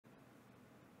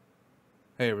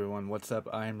Hey everyone, what's up?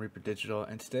 I am ReaperDigital,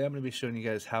 and today I'm going to be showing you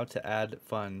guys how to add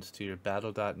funds to your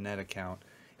Battle.net account.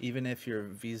 Even if your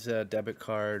Visa debit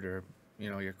card or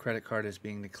your credit card is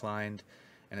being declined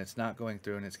and it's not going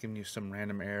through and it's giving you some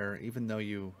random error, even though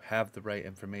you have the right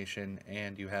information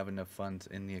and you have enough funds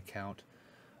in the account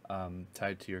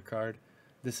tied to your card.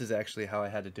 This is actually how I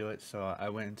had to do it. So I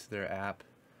went into their app,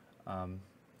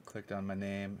 clicked on my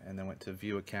name, and then went to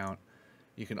view account.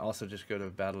 You can also just go to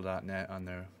battle.net on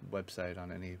their website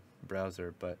on any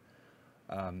browser, but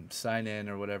sign in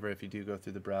or whatever if you do go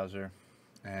through the browser.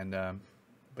 And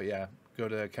but yeah, go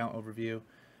to account overview,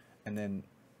 and then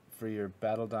for your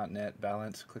battle.net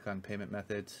balance, click on payment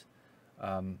methods.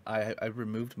 I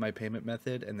removed my payment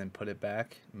method and then put it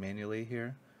back manually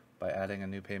here by adding a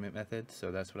new payment method.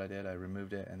 So that's what I did. I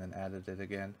removed it and then added it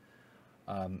again.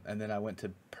 And then I went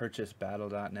to purchase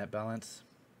battle.net balance.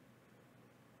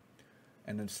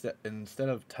 And instead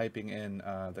of typing in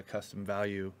the custom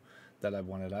value that I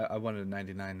wanted, I wanted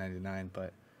 $99.99,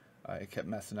 but it kept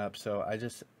messing up. So I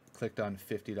just clicked on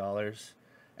 $50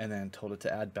 and then told it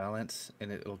to add balance,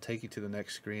 and it'll take you to the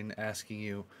next screen asking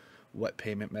you what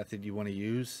payment method you want to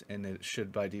use, and it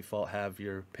should by default have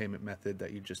your payment method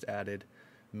that you just added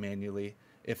manually.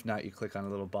 If not, you click on a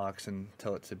little box and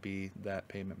tell it to be that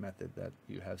payment method that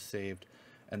you have saved,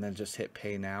 and then just hit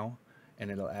pay now, and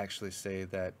it'll actually say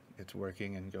that it's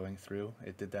working and going through.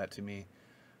 It did that to me.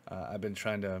 I've been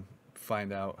trying to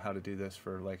find out how to do this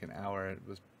for like an hour. It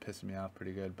was pissing me off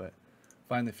pretty good, but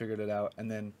finally figured it out.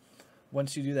 And then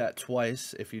once you do that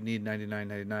twice, if you need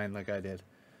 $99.99 like I did,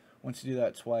 once you do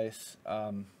that twice,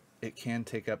 it can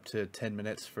take up to 10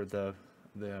 minutes for the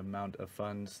amount of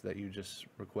funds that you just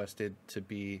requested to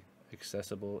be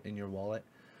accessible in your wallet.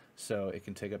 So it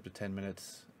can take up to 10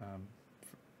 minutes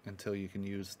until you can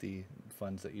use the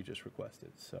funds that you just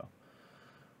requested. So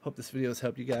hope this video has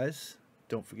helped you guys.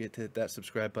 Don't forget to hit that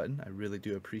subscribe button. I really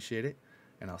do appreciate it,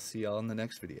 and I'll see y'all in the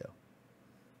next video.